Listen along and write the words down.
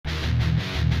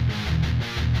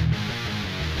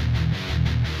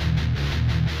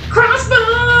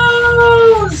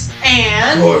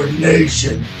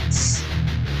Coordinations.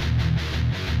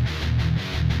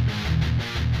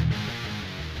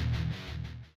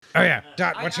 Oh yeah,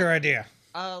 Dot, what's your idea?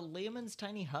 Lehman's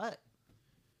tiny hut.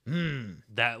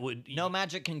 That would No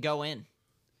magic can go in.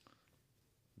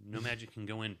 no magic can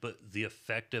go in, but the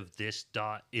effect of this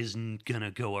dot isn't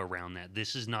gonna go around that.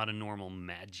 This is not a normal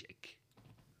magic.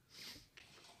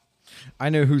 I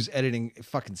know who's editing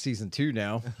fucking season 2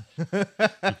 now.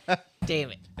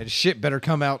 Damn it. And shit better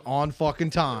come out on fucking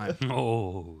time.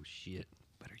 Oh shit!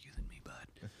 Better you than me,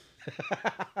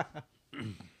 bud.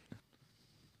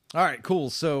 All right, cool.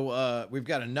 So we've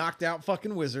got a knocked out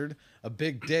fucking wizard, a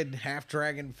big dead half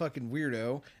dragon fucking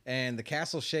weirdo, and the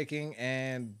castle shaking,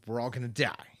 and we're all gonna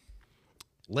die.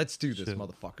 Let's do this, So-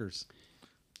 motherfuckers.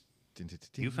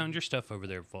 You found your stuff over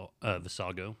there,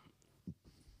 Visago.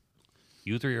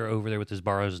 You three are over there with his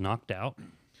burrows knocked out.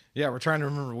 Yeah, we're trying to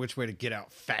remember which way to get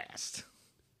out fast.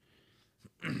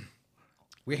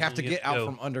 We have to You get have to out go.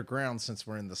 from underground since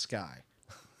we're in the sky.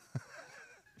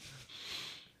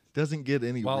 Doesn't get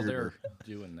any While weirder. they're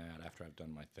doing that, after I've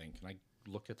done my thing, can I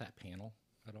look at that panel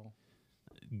at all?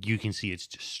 You can see it's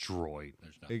destroyed.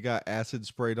 There's It nothing. got acid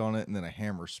sprayed on it and then a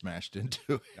hammer smashed into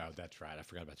it. Oh, that's right. I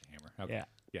forgot about the hammer. Okay. Yeah.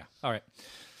 Yeah. All right.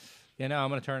 Yeah, no, I'm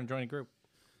going to turn and join a group.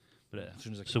 But, As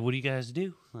soon as I can. so what do you guys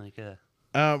do? Like,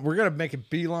 We're gonna make a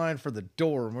beeline for the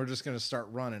door, and we're just gonna start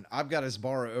running. I've got his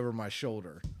bar over my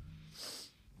shoulder.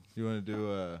 You want to do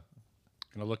Going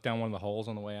to look down one of the holes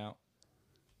on the way out.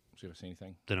 See if I see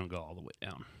anything. they don't go all the way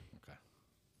down.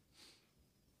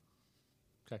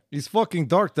 Okay. He's fucking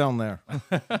dark down there.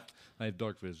 I have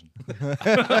dark vision.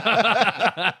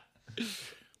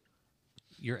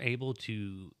 You're able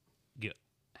to get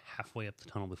halfway up the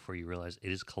tunnel before you realize it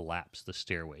has collapsed the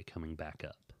stairway coming back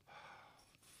up.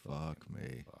 fuck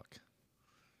me. Fuck.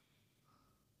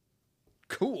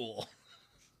 Cool.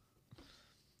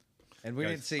 And we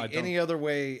Guys, didn't see I don't- any other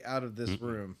way out of this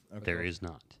room. Okay. There is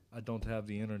not. I don't have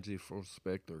the energy for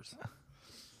specters.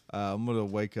 I'm going to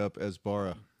wake up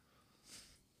Esbara.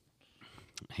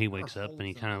 He wakes up and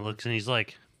he kind of looks and he's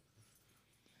like,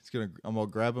 I'm gonna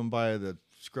grab him by the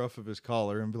scruff of his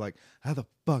collar and be like, "How the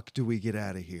fuck do we get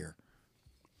out of here?"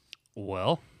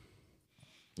 well,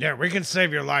 Yeah, we can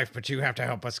save your life, but you have to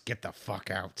help us get the fuck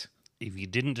out. if you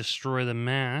didn't destroy the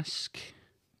mask,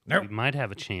 Nope. you might have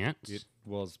a chance. It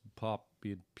was pop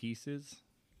in pieces.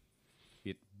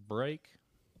 It break.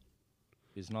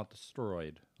 Is not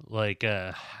destroyed. Like,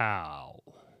 how?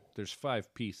 There's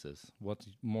 5 pieces. What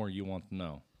more you want to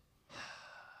know?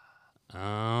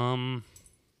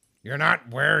 You're not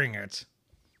wearing it.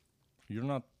 You're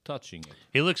not touching it.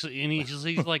 He looks and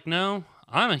he's like, no,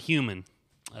 I'm a human.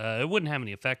 It wouldn't have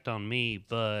any effect on me,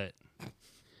 but. And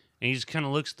he just kind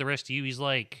of looks at the rest of you. He's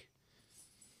like,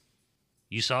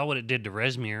 you saw what it did to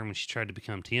Resmir when she tried to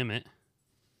become Tiamat.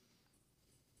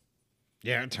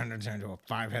 Yeah, it turned into a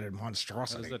 5-headed How does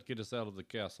monstrosity. that get us out of the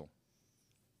castle?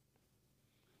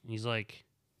 He's like,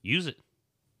 use it.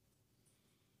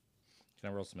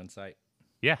 Can I roll some insight?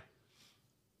 Yeah.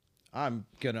 I'm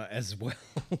gonna as well.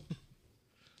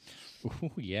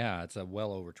 Ooh, yeah, it's a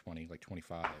well over 20, like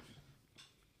 25.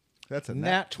 That's a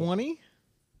Nat 20?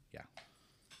 Yeah.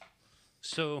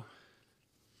 So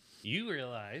you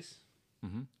realize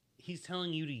he's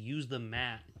telling you to use the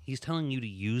mat. He's telling you to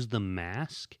use the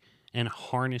mask and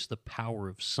harness the power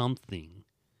of something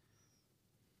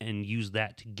and use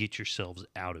that to get yourselves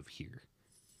out of here.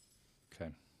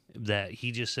 Okay. That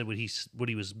he just said what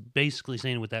he was basically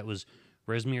saying with that was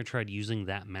Resmir tried using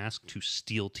that mask to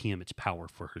steal Tiamat's power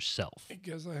for herself. I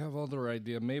guess I have other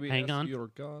idea. Maybe Hang ask on. your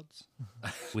gods.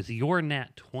 With your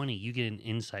nat 20, you get an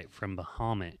insight from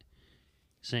Bahamut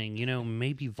saying,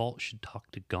 maybe Vault should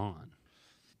talk to Gon.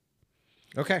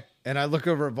 Okay. And I look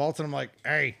over at Vault and I'm like,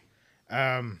 hey,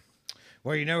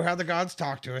 well, you know how the gods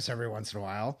talk to us every once in a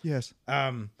while. Yes. Why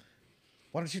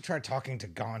don't you try talking to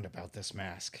Gond about this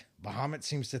mask? Bahamut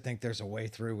seems to think there's a way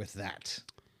through with that.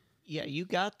 Yeah, you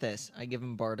got this. I give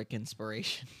him bardic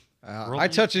inspiration. I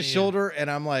touch his shoulder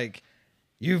and I'm like,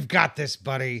 you've got this,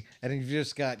 buddy. And you've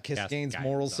just got Kiskane's guidance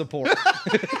moral on support.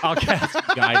 I'll cast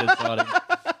guidance on him.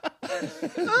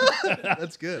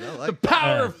 That's good. I like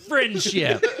Power of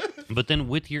friendship. But then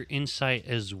with your insight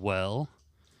as well,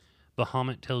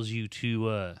 Bahamut tells you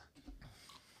to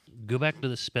go back to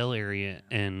the spell area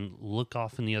and look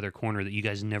off in the other corner that you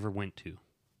guys never went to.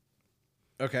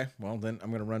 Okay, well, then I'm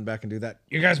going to run back and do that.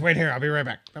 You guys wait here. I'll be right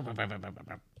back. Give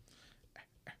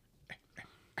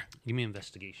me an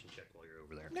investigation check while you're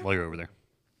over there. While you're over there.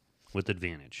 With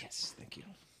advantage. Yes, thank you.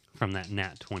 From that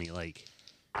nat 20, like.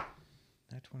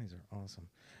 Nat 20s are awesome.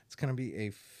 It's going to be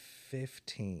a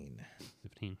 15.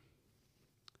 15.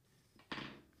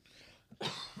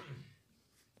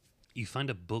 You find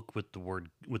a book with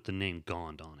the name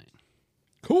Gond on it.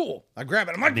 Cool. I grab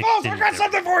it. I'm like, Nick Vault, I didn't got do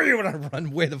something for you. And I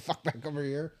run way the fuck back over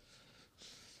here.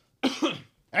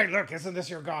 Hey, look, isn't this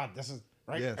your god? This is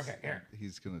right. Yes. Okay, here.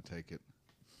 He's gonna take it.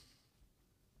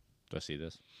 Do I see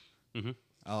this? Mm-hmm.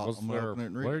 I'm gonna open it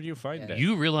and read. Where did you find that?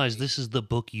 You realize this is the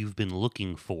book you've been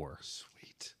looking for.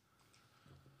 Sweet.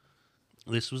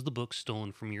 This was the book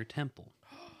stolen from your temple.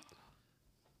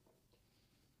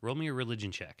 Roll me a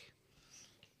religion check.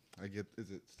 I get.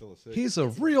 Is it still a 6? He's a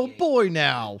real boy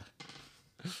now.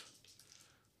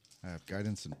 I have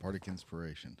guidance and bardic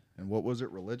inspiration. And what was it?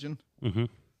 Religion. Mm-hmm.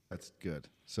 That's good.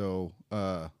 So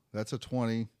that's a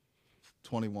 20,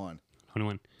 21.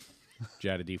 21. Did you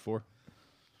add a D4?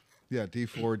 Yeah,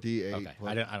 D4, D8.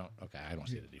 Okay. I don't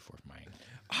see the D4 from mine.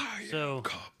 So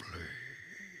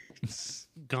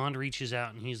Gond reaches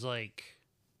out and he's like,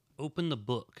 open the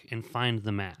book and find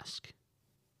the mask.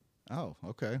 Oh,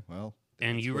 okay. Well.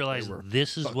 And that's you what realize they were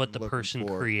this is what the fucking person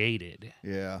looking for. created.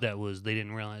 Yeah. That was, they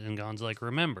didn't realize. And Gond's like,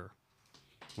 remember,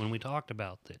 when we talked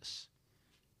about this,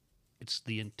 it's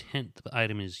the intent the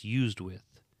item is used with.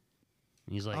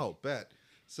 And he's like, Oh, bet.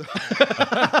 So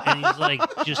and he's like,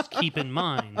 just keep in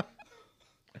mind,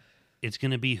 it's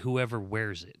going to be whoever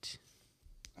wears it.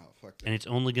 oh, fuck that. And it's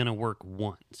only going to work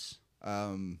once.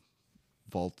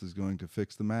 Vault is going to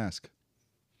fix the mask.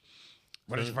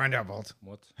 What did you find out, Vault?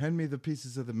 What? Hand me the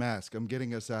pieces of the mask. I'm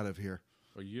getting us out of here.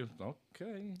 Are you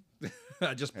okay?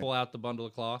 I just pull out the bundle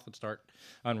of cloth and start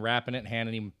unwrapping it and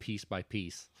handing him piece by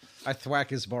piece. I thwack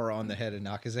his bar on the head and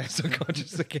knock his ass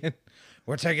unconscious again.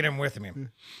 We're taking him with me.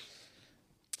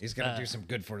 He's gonna do some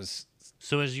good for us.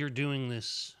 So as you're doing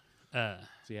this, Does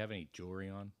he have any jewelry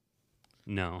on?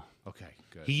 no. Okay,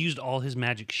 good. He used all his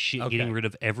magic shit Okay. getting rid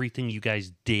of everything you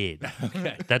guys did.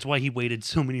 Okay. That's why he waited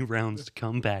so many rounds to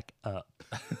come back up.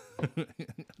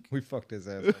 We fucked his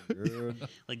ass up good.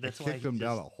 Like that's why Kicked he him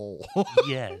down a just- hole.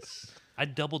 Yes. I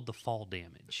doubled the fall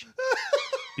damage.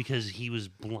 Because he was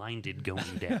blinded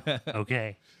going down.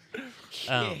 Okay.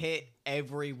 You hit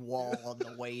every wall on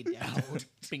the way down.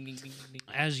 Bing, bing, bing, bing.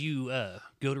 As you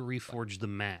go to reforge the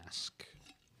mask,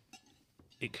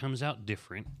 it comes out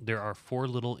different. There are 4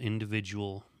 little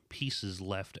individual pieces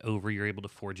left over. You're able to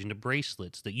forge into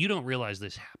bracelets that you don't realize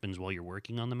this happens while you're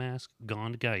working on the mask.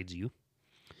 Gond guides you.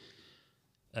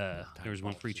 There's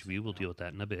one for each of you. We'll deal with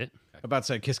that in a bit. About to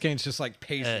say, Kiskane's just like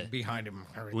pacing behind him.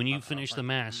 When you finish the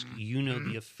mask, you know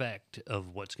the effect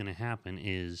of what's going to happen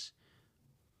is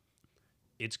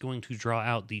it's going to draw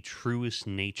out the truest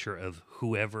nature of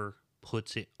whoever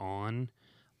puts it on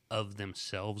of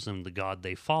themselves and the god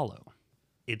they follow.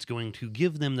 It's going to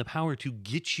give them the power to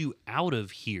get you out of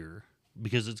here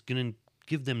because it's going to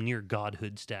give them near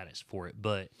godhood status for it,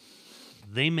 but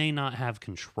they may not have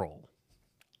control.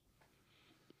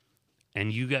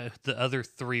 And you got the other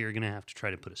 3 are going to have to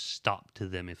try to put a stop to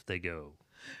them if they go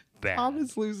bad. Tom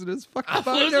is losing his fucking I'm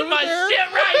mind losing over my there.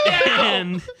 shit right now.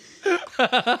 And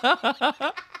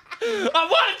I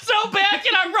want it so bad.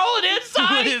 Can I roll it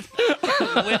inside?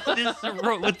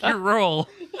 with your role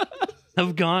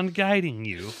of Gond guiding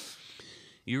you,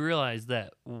 you realize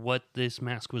that what this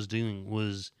mask was doing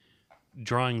was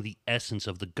drawing the essence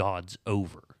of the gods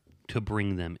over to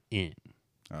bring them in.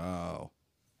 Oh.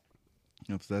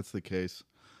 If that's the case,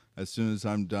 as soon as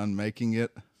I'm done making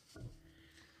it,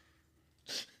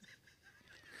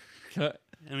 I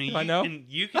mean, I know.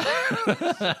 you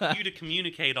can you to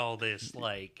communicate all this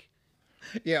like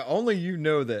Yeah, only you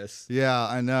know this. yeah,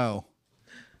 I know.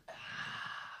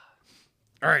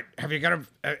 All right, have you got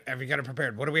it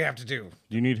prepared? What do we have to do?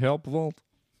 Do you need help, Vault?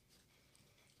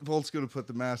 Volt's gonna put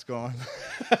the mask on.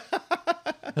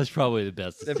 That's probably the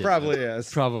best decision. It probably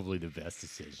is. Probably the best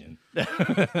decision.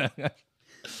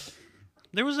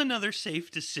 there was another safe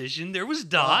decision. There was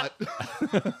Dot.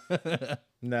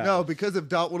 No, because if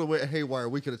Dot would have went haywire,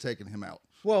 we could have taken him out.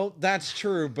 Well, that's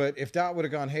true, but if Dot would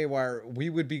have gone haywire, we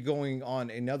would be going on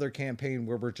another campaign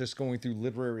where we're just going through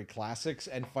literary classics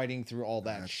and fighting through all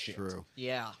that That's shit. true.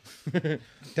 Yeah.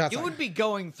 Dot's You like, would be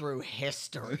going through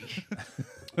history.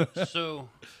 So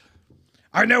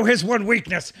I know his one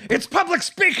weakness. It's public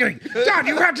speaking. Dot,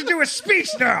 you have to do a speech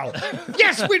now.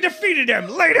 Yes, we defeated him.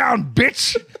 Lay down,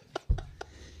 bitch.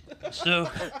 So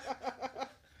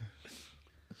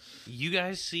you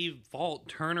guys see Vault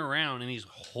turn around and he's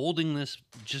holding this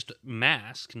just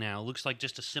mask now. Looks like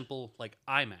just a simple like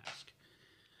eye mask.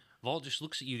 Vault just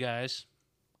looks at you guys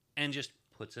and just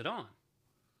puts it on.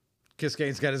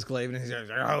 Kiskane's got his glaive and he's like,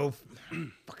 oh,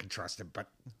 fucking trust him, but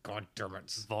god damn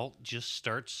it. Vault just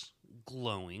starts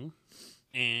glowing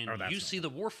and Oh, that's you not see the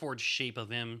Warforged shape of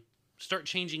him start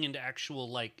changing into actual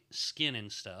like skin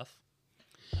and stuff.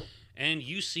 And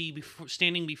you see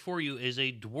standing before you is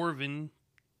a dwarf,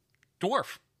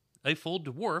 a full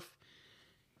dwarf.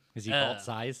 Is he vault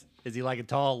size? Is he like a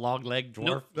tall, long-legged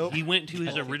dwarf? Nope. He went to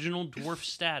his original dwarf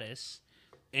status,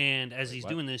 and as he's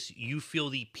doing this, you feel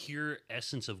the pure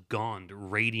essence of Gond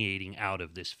radiating out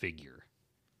of this figure.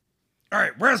 All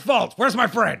right, where's Vault? Where's my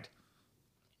friend?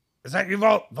 Is that you,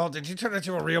 Vault? Vault, did you turn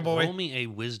into a real boy? Roll me a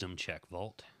wisdom check,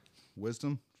 Vault.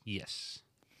 Wisdom? Yes.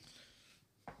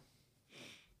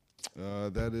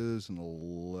 That is an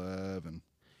 11.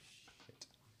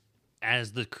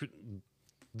 As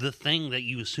the thing that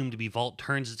you assume to be Vault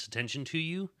turns its attention to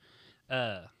you,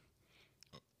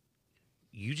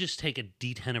 you just take a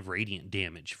D10 of radiant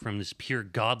damage from this pure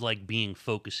godlike being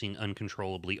focusing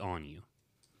uncontrollably on you.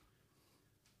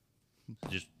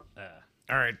 Just,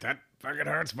 All right, that fucking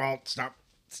hurts, Vault. Stop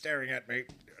staring at me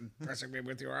and pressing me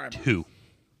with your eyeball.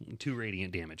 2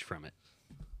 radiant damage from it.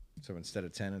 So instead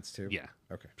of 10, it's 2? Yeah.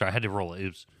 Okay. So I had to roll it. It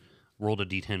was rolled a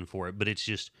D10 for it, but it's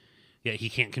just, yeah, he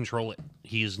can't control it.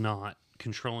 He is not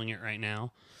controlling it right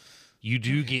now. You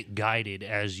do get guided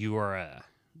as you are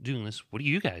doing this. What do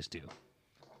you guys do?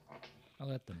 I'll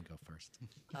let them go first.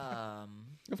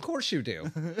 Of course you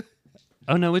do.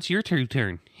 Oh, no, it's your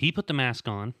turn. He put the mask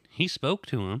on. He spoke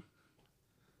to him.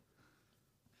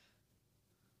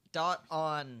 Dot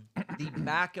on the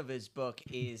back of his book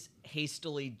is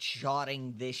hastily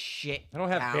jotting this shit I don't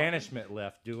have down. banishment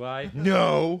left, do I?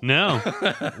 No. No.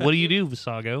 What do you do,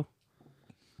 Visago?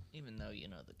 Even though, you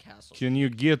know, the castle. Can you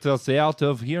get us out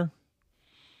of here?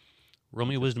 Roll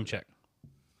me a wisdom check.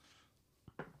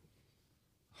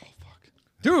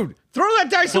 Dude, throw that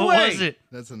dice What away. was it?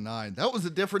 That's a 9. That was a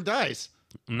different dice.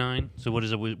 9. So what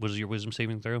is your wisdom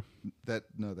saving throw? That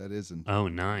isn't. Oh,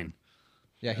 9.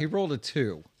 Yeah, he rolled a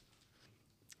 2.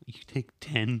 You take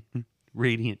 10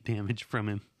 radiant damage from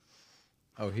him.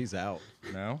 Oh, he's out.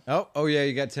 No? Oh yeah,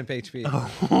 you got 10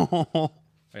 HP.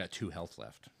 I got 2 health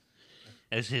left.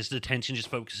 As his attention just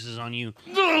focuses on you.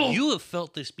 You have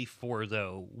felt this before,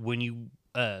 though, when you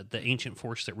the ancient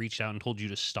force that reached out and told you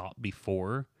to stop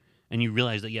before, and you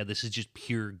realize that, yeah, this is just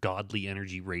pure godly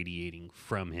energy radiating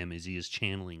from him as he is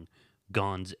channeling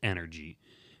Gond's energy.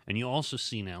 And you also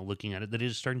see now, looking at it, that it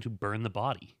is starting to burn the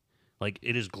body. Like,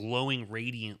 it is glowing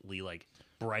radiantly, like,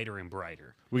 brighter and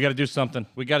brighter. We got to do something.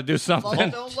 We got to do Well, something.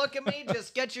 don't look at me.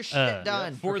 Just get your shit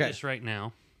done. For Okay. this right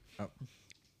now, Oh.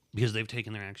 because they've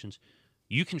taken their actions,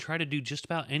 you can try to do just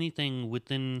about anything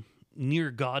within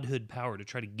near godhood power to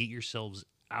try to get yourselves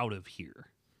out of here.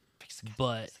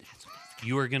 But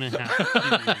you are going to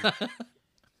have to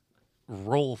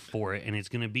roll for it, and it's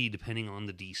going to be depending on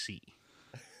the DC.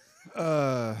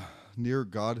 Near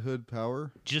godhood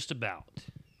power. Just about.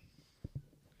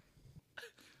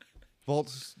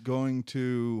 Vault's going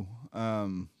to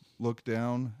look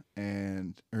down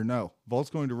Vault's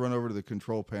going to run over to the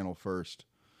control panel first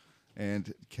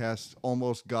and cast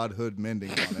almost godhood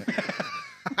mending on it.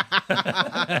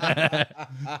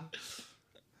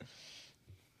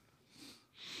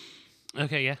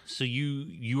 Okay, yeah. So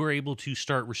you are able to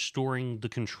start restoring the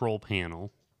control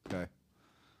panel. Okay.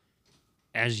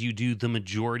 As you do, the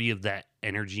majority of that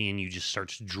energy in you just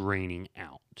starts draining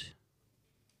out.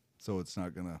 So it's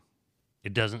not gonna.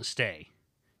 It doesn't stay.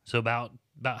 So about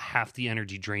half the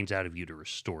energy drains out of you to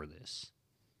restore this.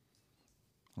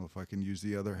 Well, if I can use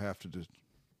the other half to just.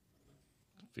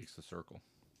 Fix the circle.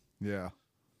 Yeah.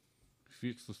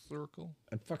 Fix the circle.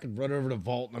 And fucking run over to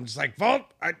Vault, and I'm just like, Vault,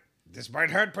 this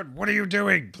might hurt, but what are you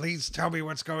doing? Please tell me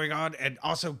what's going on, and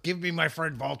also give me my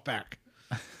friend Vault back.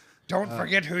 Don't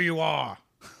forget who you are.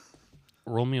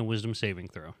 Roll me a wisdom saving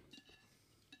throw.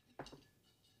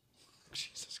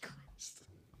 Jesus Christ.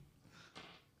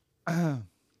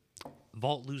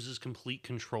 Vault loses complete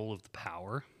control of the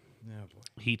power. Oh boy.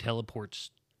 He teleports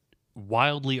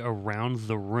wildly around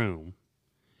the room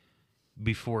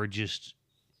before just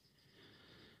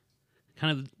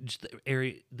kind of just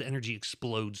the energy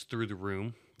explodes through the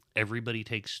room. Everybody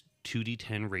takes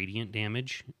 2d10 radiant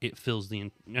damage. It fills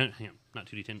the no, hang on, not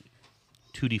 2d10,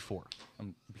 2d4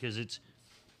 because it's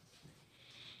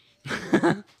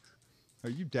Are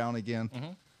you down again?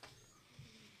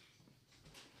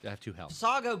 I have 2 health.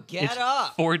 Sago, get it's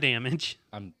up. 4 damage.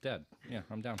 I'm dead. Yeah,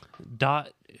 I'm down.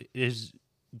 Dot is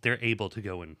they're able to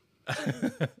go and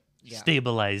Yeah.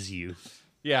 stabilize you.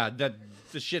 Yeah, that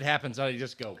the shit happens. I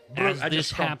just go. As I this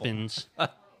just crumple. happens,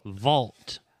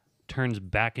 Vault turns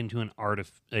back into a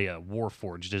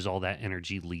warforged as all that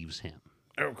energy leaves him,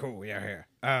 Oh, cool. Yeah.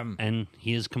 and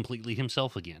he is completely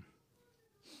himself again.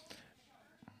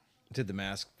 Did the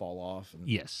mask fall off? And...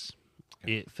 Yes,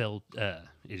 it fell. It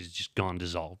is just gone,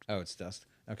 dissolved. Oh, it's dust.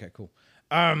 Okay, cool.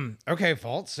 Okay,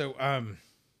 Vault. So,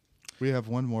 We have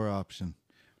one more option.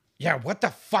 Yeah, what the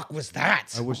fuck was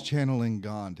that? I was channeling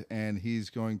Gond, and he's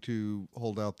going to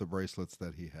hold out the bracelets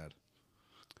that he had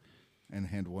and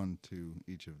hand one to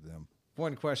each of them.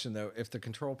 One question, though. If the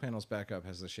control panel's back up,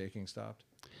 has the shaking stopped?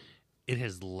 It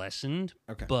has lessened,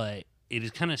 Okay. but it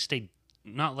has kind of stayed,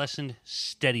 not lessened,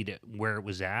 steadied it where it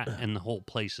was at, and the whole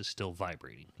place is still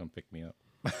vibrating. Come pick me up.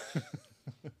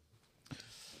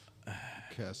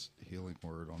 Cast healing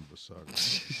word on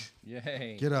Visaga.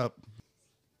 Yay. Get up.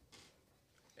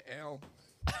 Ow.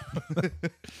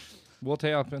 What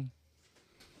happened?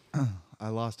 I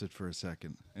lost it for a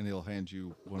second, and he'll hand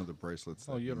you one of the bracelets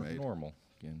that Oh, you you're made. normal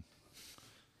again.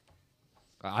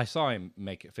 I saw him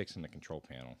fixing the control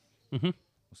panel.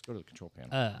 Let's go to the control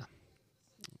panel.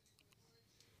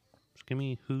 Just give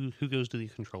me who goes to the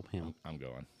control panel. I'm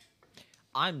going.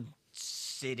 I'm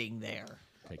sitting there.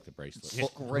 Take the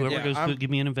bracelet. Whoever yeah, goes to I'm- it, give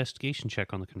me an investigation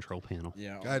check on the control panel.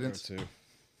 Yeah. I'll Guidance. go too.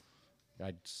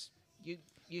 I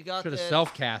You got should have this.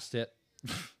 self-cast it.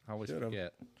 I always Should've.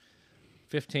 forget.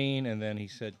 15, and then he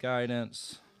said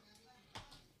guidance.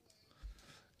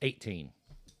 18.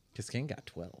 Because King got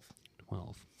 12.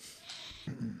 12.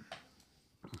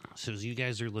 So as you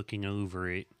guys are looking over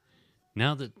it,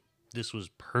 now that this was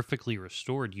perfectly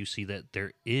restored, you see that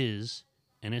there is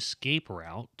an escape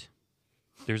route.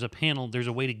 There's a panel. There's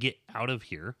a way to get out of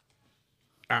here.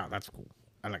 Oh, that's cool.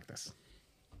 I like this.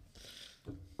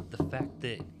 The fact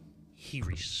that he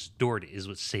restored it is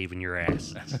what's saving your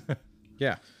ass.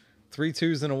 Yeah. 3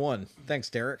 2s and a 1. Thanks,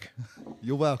 Derek.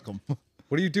 You're welcome.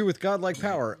 What do you do with godlike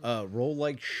power? Roll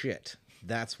like shit.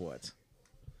 That's what.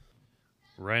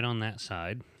 Right on that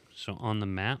side. So on the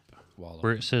map, Wall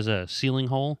where it says a ceiling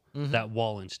hole, that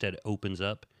wall instead opens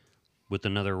up with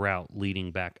another route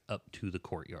leading back up to the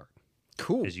courtyard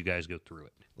Cool. as you guys go through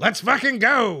it. Let's fucking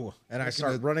go! And I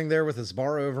start it- running there with his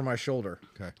bar over my shoulder.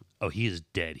 Okay. Oh, he is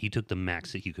dead. He took the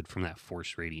max that he could from that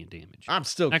force radiant damage. I'm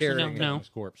still Actually, carrying no. His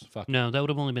corpse. Fuck. No, that would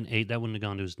have only been 8. That wouldn't have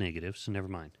gone to his negative, so never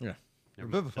mind. Yeah. Never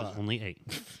mind. That was Revivify. only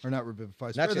 8. Or not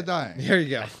revivify. That's Spare the it. dying. There you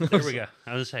go. There we go.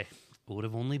 I was going to say, it would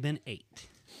have only been 8,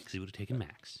 because he would have taken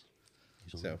max.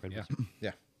 He's only So, red yeah. with-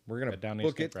 Yeah. We're going to Down the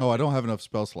book escape it. route. Oh, I don't have enough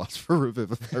spell slots for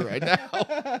revivify right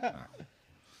now.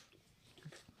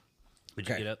 But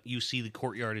you Okay. get up, you see the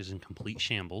courtyard is in complete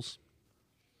shambles.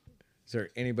 Is there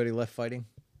anybody left fighting?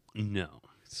 No.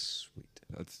 Sweet.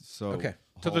 That's so. Okay.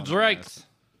 To the hauling drakes.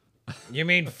 You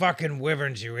mean fucking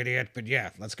wyverns, you idiot. But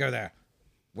yeah, let's go there.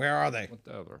 Where are they?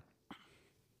 Whatever.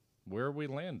 Where we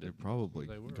landed. They're probably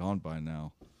They were. gone by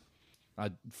now.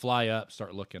 I'd fly up,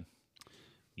 start looking.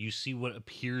 You see what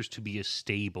appears to be a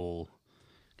stable,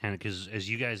 kind of, because as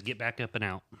you guys get back up and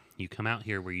out, you come out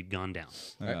here where you'd gone down.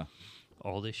 Yeah.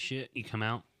 All this shit, you come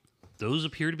out. Those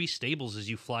appear to be stables as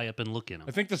you fly up and look in them.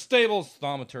 I think the stable's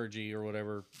thaumaturgy or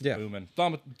whatever. Yeah. Booming.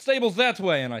 Stable's that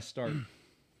way, and I start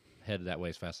head that way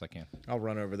as fast as I can. I'll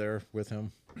run over there with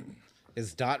him.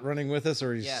 Is Dot running with us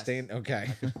or he's Yes. staying? Okay.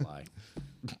 Fly.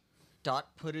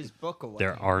 Dot put his book away.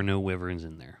 There are no wyverns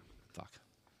in there. Fuck.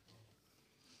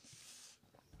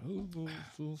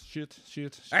 Oh, shit.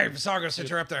 Hey, Visaga, since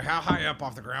you're up there, how high up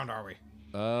off the ground are we?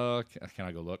 Can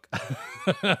I go look?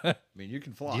 I mean, you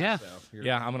can fly. Yeah. So you're-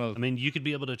 Yeah, I'm gonna I mean, you could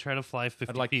be able to try to fly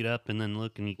 50 feet up and then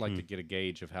look and you like can... to get a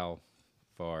gauge of how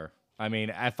far. I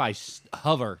mean, if I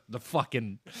hover the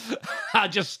fucking, I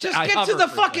Just I get to hover the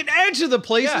for a fucking edge of the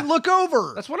place Yeah. and look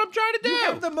over. That's what I'm trying to do. You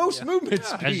have the most movement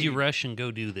speed. As you rush and go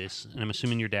do this, and I'm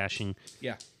assuming you're dashing,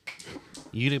 Yeah.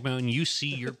 you get about and you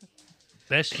see your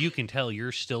best you can tell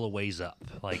you're still a ways up.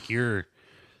 Like you're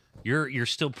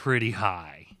still pretty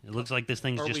high. It looks like this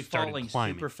thing's Are just we started falling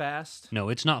climbing. super fast? No,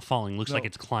 it's not falling. Looks like No.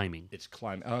 it's climbing. It's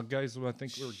climbing. Guys, I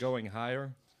think we're going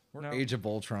higher. We're Age of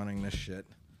Ultroning this shit.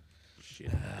 Shit.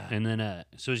 And then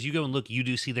so as you go and look, you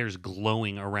do see there's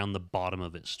glowing around the bottom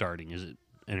of it starting as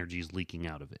energy's leaking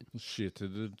out of it. Shit,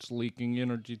 it's leaking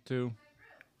energy too.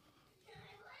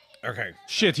 Okay.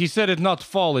 Shit, he said it not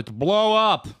fall, it blow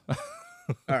up. All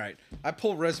right. I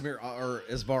pull Resmir or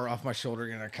Isbar off my shoulder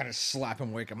and I kind of slap him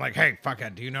awake. I'm like, hey,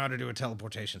 fuckhead, do you know how to do a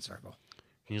teleportation circle?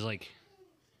 And he's like,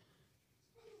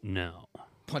 no.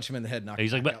 Punch him in the head, knock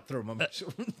He's him like, back but- out, throw him on my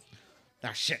shoulder.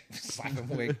 Ah, shit. Slap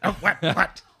him awake. Oh, what? I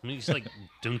mean, he's like,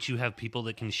 don't you have people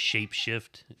that can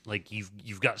shapeshift? Like you've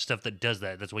got stuff that does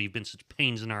that. That's why you've been such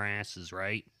pains in our asses,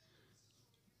 right?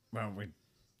 Well, we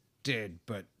did,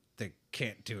 but they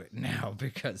can't do it now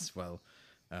because, well,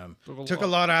 took a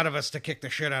lot out of us to kick the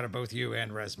shit out of both you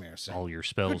and Resmir. So All your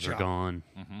spells are job. gone.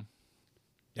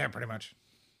 yeah, pretty much.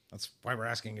 That's why we're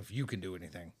asking if you can do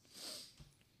anything.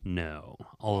 No,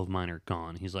 all of mine are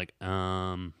gone. He's like,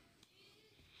 All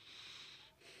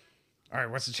right,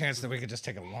 what's the chance that we could just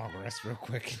take a long rest real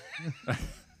quick?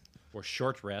 Or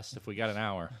short rest if we got an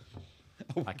hour.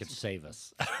 I could save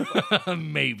us.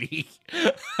 Maybe.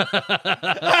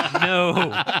 No,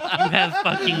 you have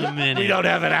fucking a minute. We don't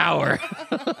have an hour.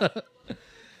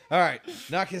 All right,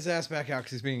 knock his ass back out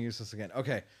because he's being useless again.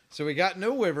 Okay, so we got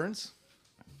no wyverns.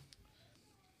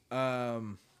 We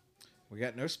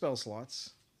got no spell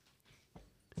slots.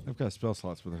 I've got spell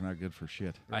slots, but they're not good for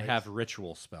shit. I have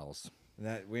ritual spells.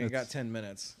 That we ain't got 10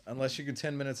 minutes unless you can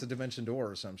 10 minutes of Dimension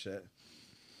Door or some shit.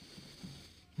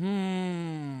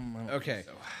 Okay,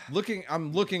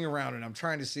 I'm looking around and I'm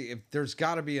trying to see if there's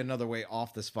got to be another way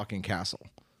off this fucking castle.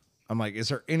 I'm like, is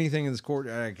there anything in this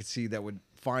courtyard I could see that would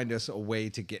find us a way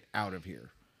to get out of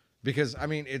here? Because I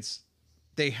mean,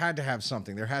 they had to have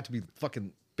something. There had to be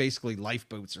fucking basically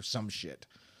lifeboats or some shit.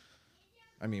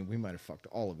 I mean, we might have fucked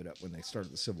all of it up when they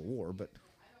started the Civil War, but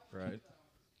Right.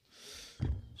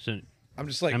 So I'm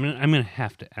just like, I'm gonna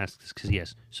have to ask this because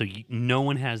yes. So no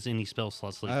one has any spell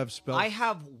slots I left. have spell. I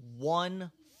have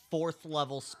 1 4th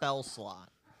level spell slot.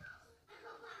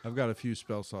 I've got a few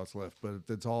spell slots left, but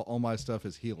it's all my stuff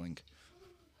is healing.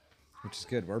 which is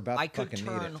good. We're about I to could fucking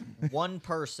need turn it. one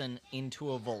person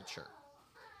into a vulture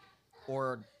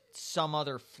or some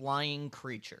other flying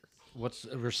creature. We're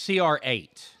CR8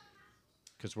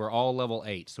 because we're all level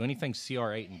 8. So anything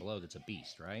CR8 and below that's a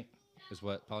beast, right? Is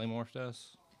what polymorph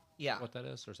does? Yeah. What that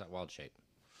is? Or is that wild shape?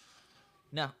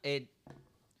 No,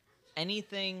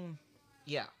 anything,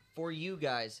 yeah, for you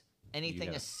guys,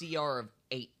 anything Yeah. a CR of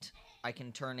 8 I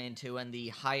can turn into, and the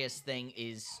highest thing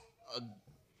is a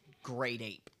great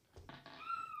ape.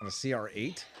 On a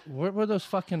CR8? What were those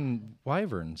fucking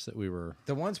wyverns that we were...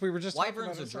 The ones we were just talking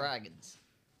Wyverns about or inside. dragons?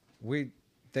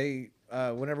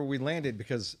 Whenever we landed,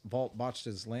 because Vault botched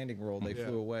his landing roll, they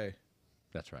flew away.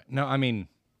 That's right. No, I mean,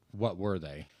 what were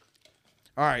they?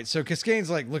 All right, so Cascane's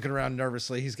like looking around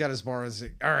nervously. He's got his bar.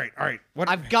 All right. What?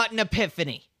 I've got an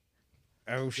epiphany.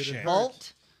 Oh shit!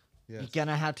 Vault, Yes. you're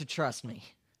gonna have to trust me.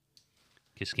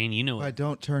 Cascane, you know If I what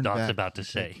don't turn Doc's back, about to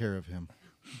take say. care of him.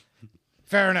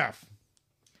 Fair enough.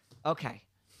 Okay.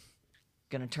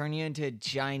 Gonna turn you into a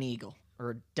giant eagle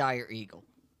or a dire eagle.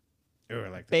 Oh, I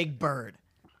like that. Big bird.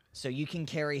 So you can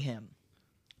carry him.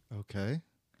 Okay.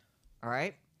 All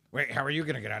right? Wait, how are you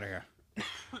gonna get out of here?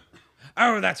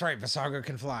 Oh, that's right. Visago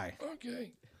can fly.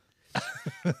 Okay.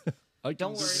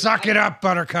 Don't worry. Suck it up,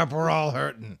 Buttercup. We're all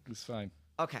hurting. It's fine.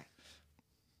 Okay.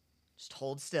 Just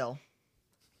hold still.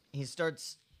 He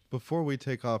starts. Before we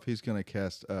take off, he's going to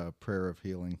cast Prayer of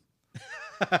Healing.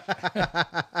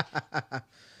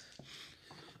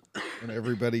 And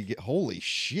everybody get... Holy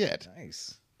shit.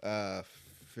 Nice.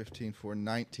 15 for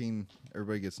 19.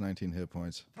 Everybody gets 19 hit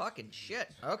points. Fucking shit.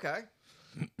 Okay.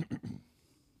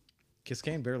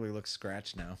 Cascane barely looks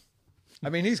scratched now. I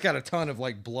mean, he's got a ton of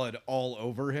like blood all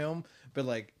over him, but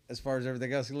like as far as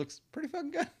everything else, he looks pretty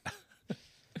fucking good.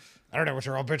 I don't know what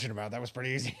you're all bitching about. That was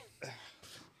pretty easy.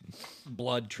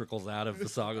 Blood trickles out of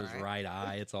Visago's Alright. right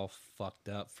eye. It's all fucked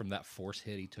up from that force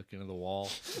hit he took into the wall.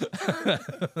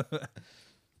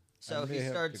 So may he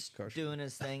have starts concussion. doing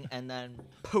his thing, and then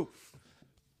poof.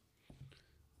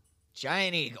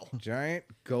 Giant eagle. Giant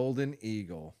golden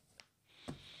eagle.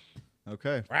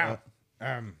 Okay. Wow.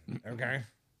 Okay.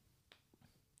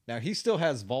 Now he still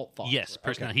has Vault thoughts. Yes,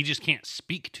 personality. He just can't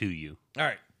speak to you. All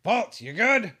right, Vault, you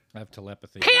good? I have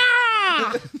telepathy.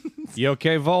 You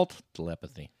okay, Volt?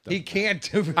 Telepathy. He can't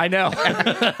do. I know.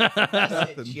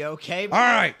 You okay? All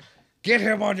right, get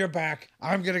him on your back.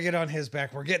 I'm gonna get on his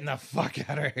back. We're getting the fuck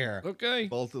out of here. Okay.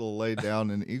 Bolt will lay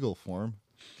down in eagle form.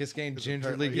 Cascane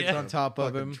gingerly Apparently gets he's on a top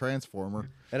of fucking him, Transformer.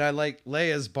 and I like lay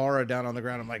his Bara down on the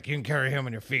ground. I'm like, you can carry him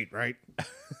on your feet, right?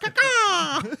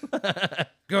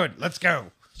 Good. Let's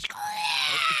go.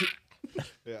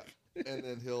 Yeah. And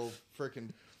then he'll freaking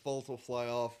Bolt will fly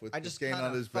off with I the just skein kinda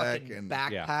on his back fucking and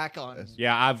backpack on.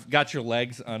 Yeah, I've got your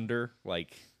legs under,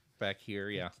 like, back here.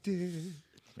 Yeah.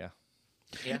 Yeah.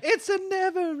 It's a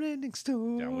never-ending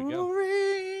story. Down we go.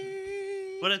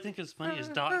 What I think is funny is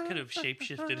Doc could have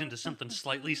shapeshifted into something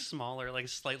slightly smaller, like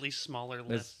slightly smaller,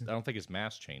 less I don't think his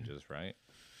mass changes, right?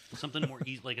 something more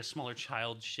easy, like a smaller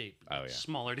child shape. Oh, yeah.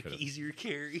 Smaller to Could've. easier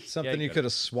carry. Something you you could- could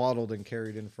have swaddled and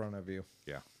carried in front of you.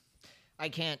 Yeah. I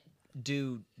can't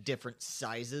do different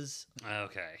sizes,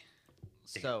 Okay.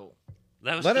 so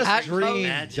That was Let just us At dream,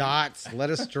 imagine. Dots. Let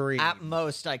us dream. at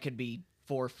most I could be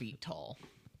 4 feet tall.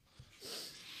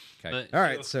 Okay. But, All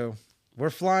right, so we're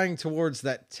flying towards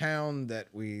that town that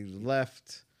we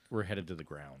left. We're headed to the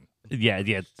ground. yeah,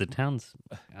 the town's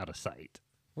out of sight.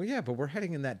 Well, yeah, but we're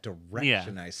heading in that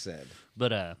direction. I said.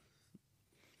 But I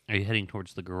Are you heading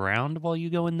towards the ground while you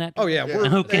go in that? Oh yeah, we're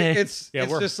Okay. It's Yeah,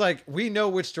 we're- just like we know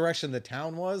which direction the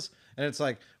town was, and it's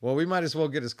like, well, we might as well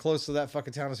get as close to that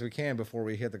fucking town as we can before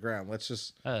we hit the ground. Let's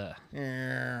just Start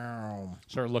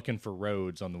looking for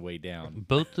roads on the way down.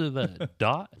 both of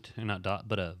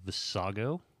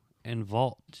Visago and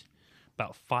Vault.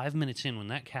 About 5 minutes in, when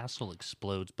that castle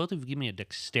explodes, both of you give me a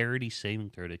dexterity saving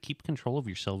throw to keep control of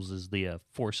yourselves as the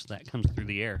force that comes through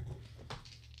the air.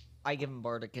 I give him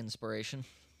bardic inspiration.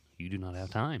 You do not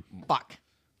have time. Fuck.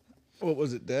 What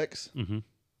was it, Dex?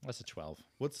 That's a 12.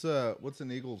 What's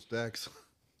an eagle's Dex?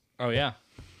 Oh yeah,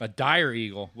 a dire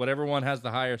eagle. Whatever one has the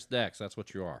highest dex, that's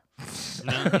what you are.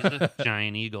 No, he's a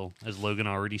giant eagle, as Logan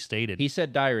already stated. He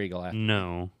said dire eagle after.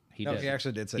 No. He no, did. he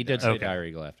actually did say He did that. say Okay. dire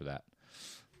eagle after that.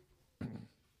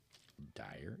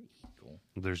 Dire eagle.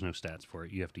 There's no stats for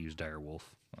it. You have to use dire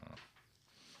wolf.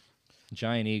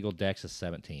 Giant eagle dex is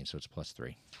 17, so it's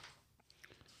 +3.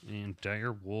 And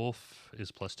dire wolf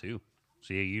is +2.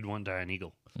 So yeah, you'd want giant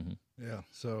eagle. Yeah.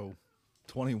 So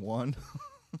 21.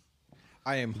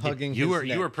 I am hugging. You his are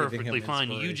neck, you are giving perfectly him fine.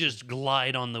 You inspiration. just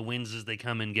glide on the winds as they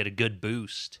come and get a good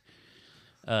boost.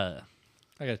 I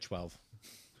got a 12.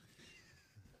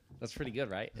 That's pretty good,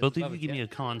 right? Both of you give me a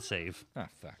con save. Ah,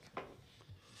 fuck.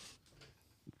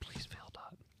 Please fail,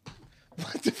 Dot.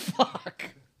 What the fuck?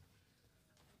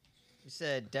 You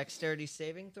said dexterity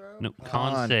saving throw? No,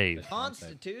 con save.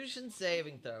 Constitution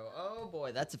saving throw. Oh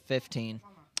boy, that's a 15.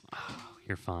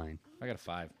 You're fine. I got a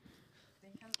 5.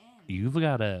 You've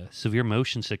got a severe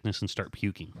motion sickness and start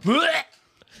puking.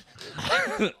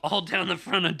 All down the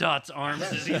front of Dot's arms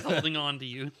as he's holding on to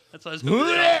you. That's why I was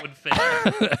hoping Dot would fail.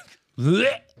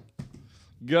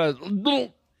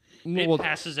 It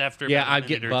passes after Yeah, about I a get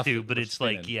minute or buffed two, but for it's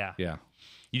like, spinning. yeah. Yeah.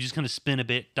 You just kind of spin a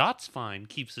bit. Dot's fine.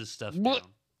 Keeps his stuff down.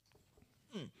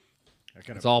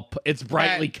 It's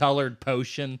brightly colored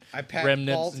potion I pat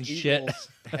remnants Bald and shit. Eagle's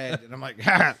head, and I'm like,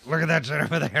 ha, look at that shit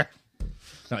over there.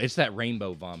 No, it's that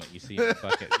rainbow vomit you see in the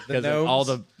bucket. Because gnomes?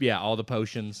 all the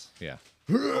potions. Yeah.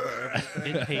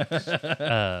 It takes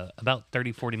about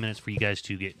 30, 40 minutes for you guys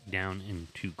to get down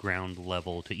into ground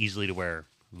level to easily to where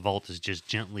Vault is just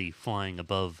gently flying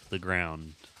above the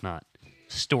ground, not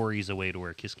stories away to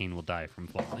where Kiskane will die from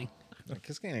falling.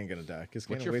 Kiskane ain't gonna die. What's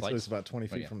Kiskane your waits flight till he's about 20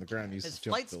 feet yeah. from the ground. Uses His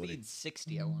jump flight ability. speed's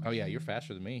 60, I want. Oh yeah, you're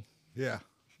faster than me. Yeah.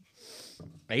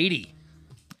 80.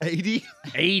 80.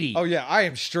 80. Oh yeah, I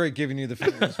am straight giving you the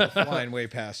fingers for flying way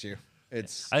past you.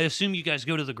 It's I assume you guys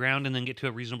go to the ground and then get to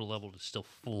a reasonable level to still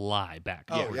fly back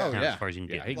Oh, towards yeah. town Oh, yeah. as far as you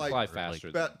can Yeah, get. he can Like, fly faster.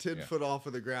 About 10 yeah. foot off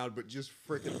of the ground, but just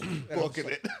freaking booking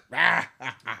it.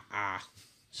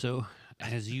 So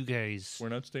as you guys We're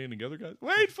not staying together, guys.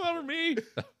 Wait for me.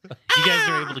 you guys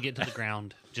are able to get to the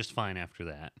ground just fine after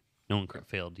that. No one crit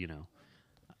failed, you know.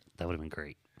 That would have been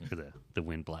great for the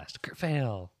wind blast. Crit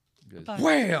fail.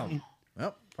 wham.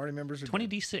 Well, party members are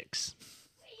 20d6.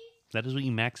 That is what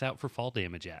you max out for fall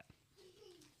damage at.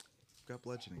 Got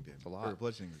bludgeoning damage. a lot. Or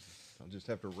bludgeoning resistance. I'll just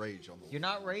have to rage on the You're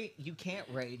not You can't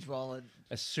rage while it.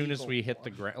 As soon as we hit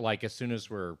the ground, like as soon as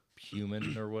we're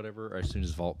human or whatever, or as soon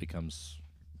as Vault becomes,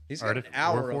 He's got an Artif-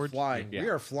 hour Warforged? of flying. Yeah. We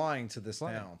are flying to this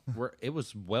town. it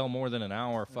was well more than an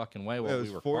hour fucking way it while was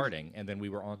we were 40. farting, and then we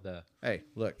were on the. Hey,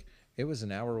 look, it was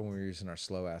an hour when we were using our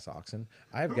slow ass oxen.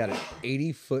 I've got an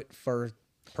 80-foot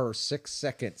per 6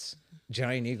 seconds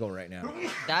giant eagle right now.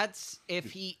 That's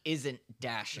if he isn't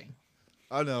dashing.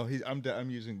 Oh no, I'm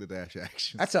using the dash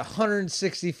action. That's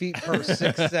 160 feet per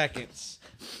 6 seconds.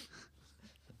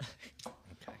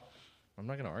 Okay, I'm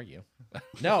not gonna argue.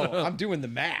 No, I'm doing the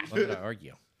math. I'm gonna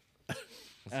argue.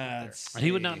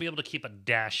 He would not be able to keep a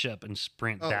dash up and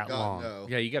sprint Oh that God, long. no.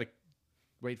 Yeah, you gotta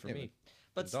wait for me.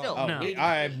 But It's all- still, Oh, No.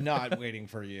 I'm not waiting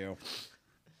for you.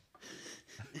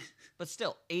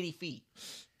 80 feet.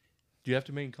 Do you have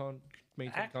to maintain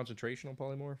concentration on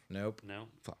polymorph? Nope. No.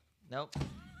 Nope.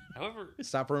 However,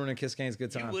 Stop ruining Kiskane's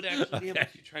good you time. would actually be able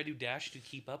to try to dash to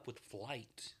keep up with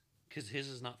flight. Because his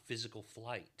is not physical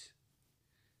flight.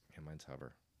 Yeah, mine's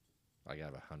hover. I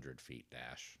got 100 feet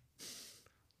dash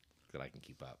that I can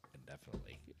keep up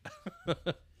indefinitely.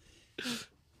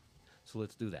 So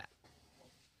let's do that.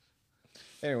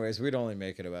 Anyways, we'd only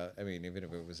make it about, I mean, even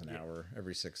if it was an hour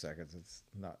every 6 seconds, it's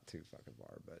not too fucking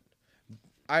far. But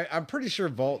I'm pretty sure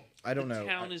Vault, I don't know.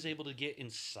 Town is able to get in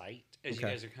sight as you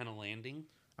Okay. guys are kind of landing.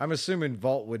 I'm assuming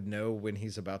Vault would know when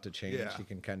he's about to change. Yeah. He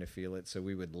can kind of feel it. So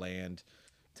we would land,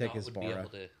 take Dot his would bar be out. able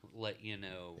to let you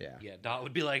know. Yeah. Dot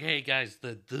would be like, "Hey guys,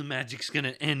 the magic's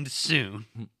gonna end soon."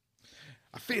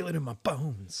 I feel it in my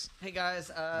bones. Hey guys,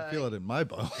 I feel it in my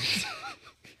bones.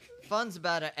 fun's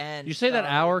about to end. You say that so-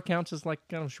 hour counts as like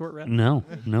kind of a short rest? No,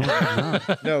 it's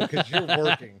not. No, because you're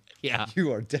working. Yeah.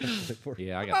 You are definitely working.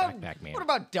 Yeah, I What got about- backpack man. What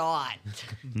about Dot?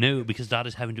 No, because Dot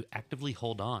is having to actively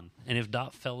hold on. And if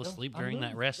Dot fell asleep during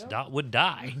that rest, Dot would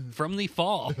die from the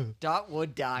fall. Dot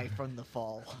would die from the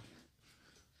fall.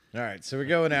 All right, so we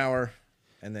go an hour,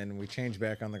 and then we change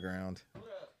back on the ground,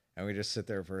 and we just sit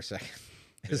there for a second.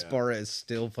 Ispara is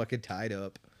still fucking tied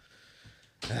up.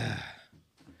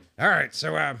 All right,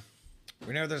 so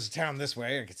we know there's a town this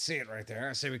way. I can see it right there.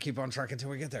 I say we keep on trucking until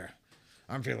we get there.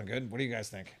 I'm feeling good. What do you guys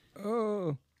think?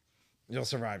 Oh, You'll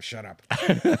survive. Shut up.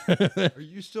 Are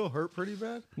you still hurt pretty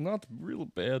bad? not real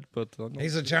bad, but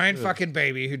He's a giant fucking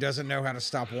baby who doesn't know how to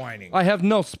stop whining. I have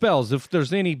no spells. If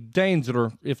there's any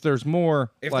danger, if there's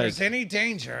more, If like, there's any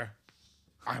danger,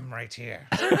 I'm right here.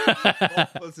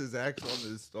 Puts his axe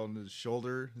on his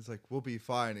shoulder. He's like, "We'll be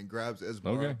fine," and grabs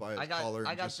Esbar Okay. by his I got collar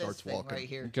I and got just this starts thing walking. right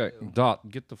here. okay, too. Dot,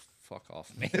 get the fuck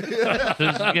off me. So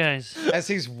you guys, As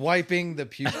he's wiping the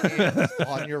puke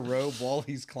on your robe while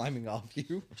he's climbing off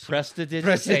you.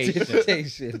 Prestidigitation.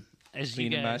 Prestidigitation. as you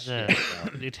Cleaning my guys, shit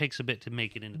out. it takes a bit to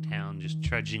make it into town, just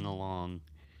trudging along.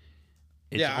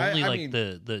 It's Yeah, I only like mean-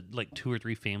 the like 2 or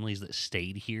 3 families that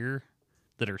stayed here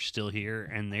that are still here,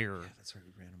 and they're That's right,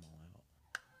 you ran them all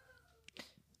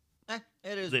out.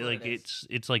 It is they, what like it is.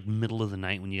 it's like middle of the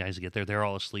night when you guys get there. They're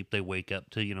all asleep. They wake up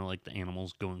to like the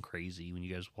animals going crazy when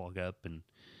you guys walk up, and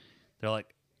they're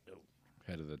like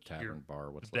Head of the tavern You're bar.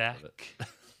 What's left of it? back.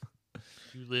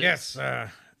 You live? Yes,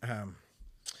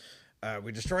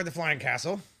 we destroyed the flying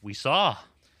castle, We saw.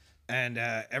 and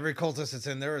every cultist that's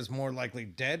in there is more likely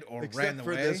dead or ran Except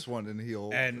for away. this one, and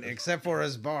he'll. And except for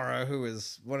Asbara, who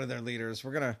is one of their leaders,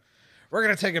 we're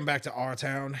gonna take him back to our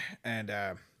town, and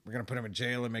we're gonna put him in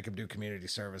jail and make him do community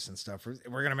service and stuff.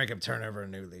 We're gonna make him turn over a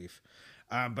new leaf.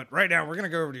 But right now, we're gonna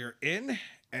go over to your inn,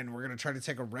 and we're gonna try to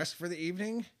take a rest for the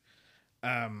evening.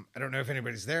 I don't know if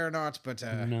anybody's there or not, but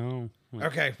No.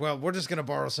 okay. Well, we're just gonna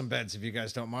borrow some beds if you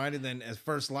guys don't mind, and then as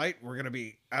first light, we're gonna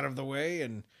be out of the way.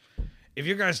 And if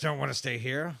you guys don't want to stay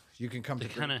here, you can come They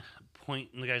to kind of point,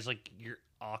 and the guys like your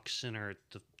oxen are at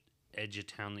the edge of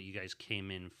town that you guys came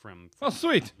in from. Oh,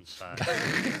 sweet. Inside.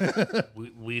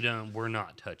 We're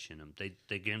not touching them.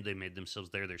 They made themselves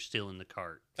there. They're still in the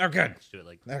cart. Oh, good. Let's do it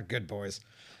like They're good boys.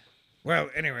 Well,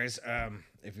 anyways,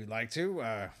 if you'd like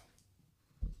to,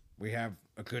 we have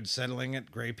a good settling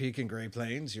at Gray Peak and Gray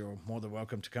Plains. You're more than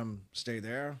welcome to come stay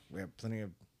there. We have plenty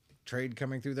of trade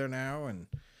coming through there now, and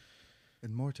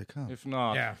and more to come. If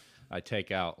not, yeah. I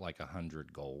take out like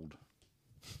 100 gold,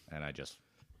 and I just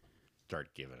start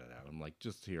giving it out. I'm like,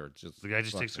 just here, just the guy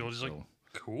just takes fucking gold. He's like, go.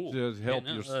 cool. Just help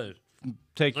Yeah, no, your-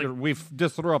 Take Like, your. We've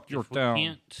disrupt your if we town.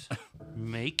 can't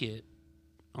make it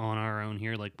on our own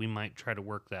here, like we might try to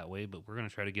work that way, but we're gonna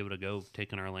try to give it a go,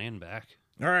 taking our land back.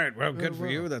 All right. Well, good for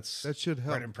well, you. That should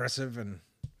help. quite impressive. And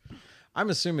I'm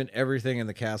assuming everything in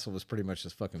the castle was pretty much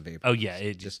just fucking vapor. Oh yeah,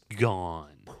 it just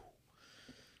gone.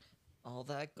 All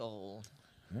that gold.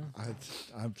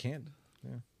 I can't.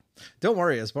 Yeah. Don't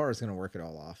worry. Asbar is going to work it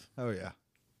all off. Oh yeah.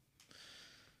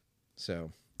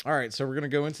 So, all right. So we're going to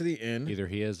go into the inn. Either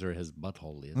he is or his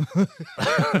butthole is.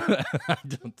 I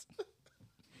don't.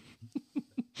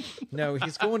 No,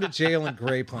 he's going to jail in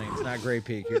Gray Plains, not Gray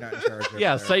Peak. You're not in charge of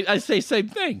Yeah, there. I say same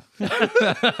thing.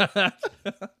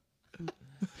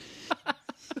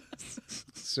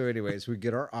 So, anyways, we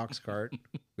get our ox cart.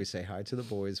 We say hi to the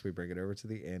boys. We bring it over to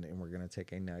the inn, and we're going to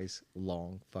take a nice,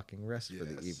 long fucking rest for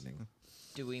the Yes. evening.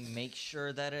 Do we make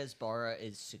sure that Asbara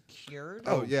is secured?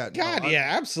 Oh yeah. no, God, I'm-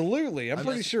 yeah, absolutely. I'm I'm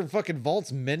pretty just- sure fucking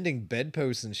Vault's mending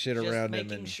bedposts and shit Just around him.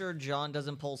 making And, sure John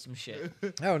doesn't pull some shit.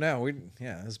 oh, no.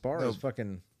 His bar No. is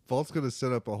fucking. Vault's gonna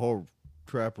set up a whole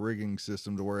trap rigging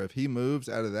system to where if he moves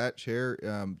out of that chair,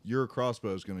 your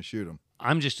crossbow is gonna shoot him.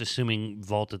 I'm just assuming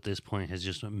Vault at this point has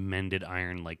just mended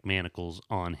iron like manacles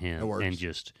on him That works. and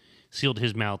just sealed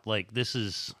his mouth. Like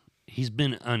he's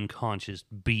been unconscious,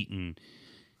 beaten.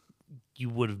 You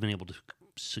would have been able to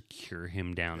secure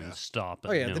him down and stop.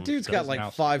 Oh, yeah. The dude's got like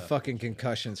mouth 5 stuff. fucking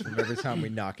concussions from every time we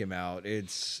knock him out.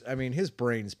 His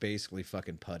brain's basically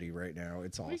fucking putty right now.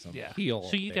 It's awesome. Yeah. Heal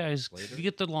So you days guys, later. you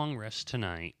get the long rest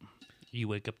tonight. You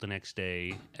wake up the next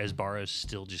day. Asbara's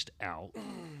still just out.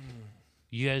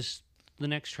 You guys, the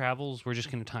next travels, we're just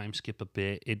going to time skip a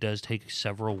bit. It does take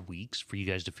several weeks for you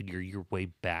guys to figure your way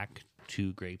back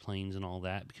to Gray Plains and all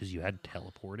that because you had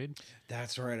teleported.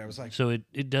 That's right. I was like, So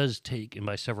it does take, and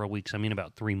by several weeks, I mean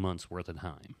about 3 months worth of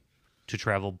time to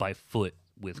travel by foot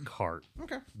with cart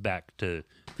okay. back to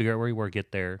figure out where you were,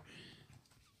 get there.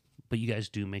 But you guys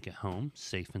do make it home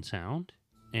safe and sound.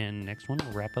 And next one,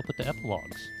 we'll wrap up with the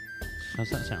epilogues. How's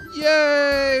that sound?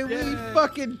 Yay! We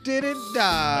fucking didn't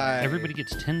die. Everybody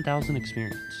gets 10,000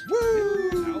 experience.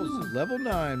 Woo! Level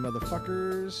 9,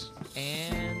 motherfuckers.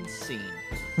 And scene.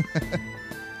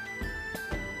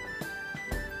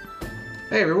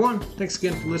 Hey everyone, thanks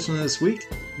again for listening this week.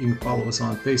 You can follow us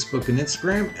on Facebook and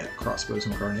Instagram at Crossbows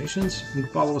and Carnations. You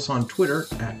can follow us on Twitter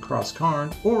at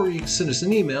CrossCarn, or you can send us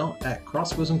an email at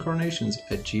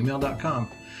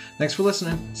crossbowsandcarnations@gmail.com. Thanks for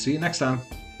listening. See you next time.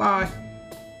 Bye.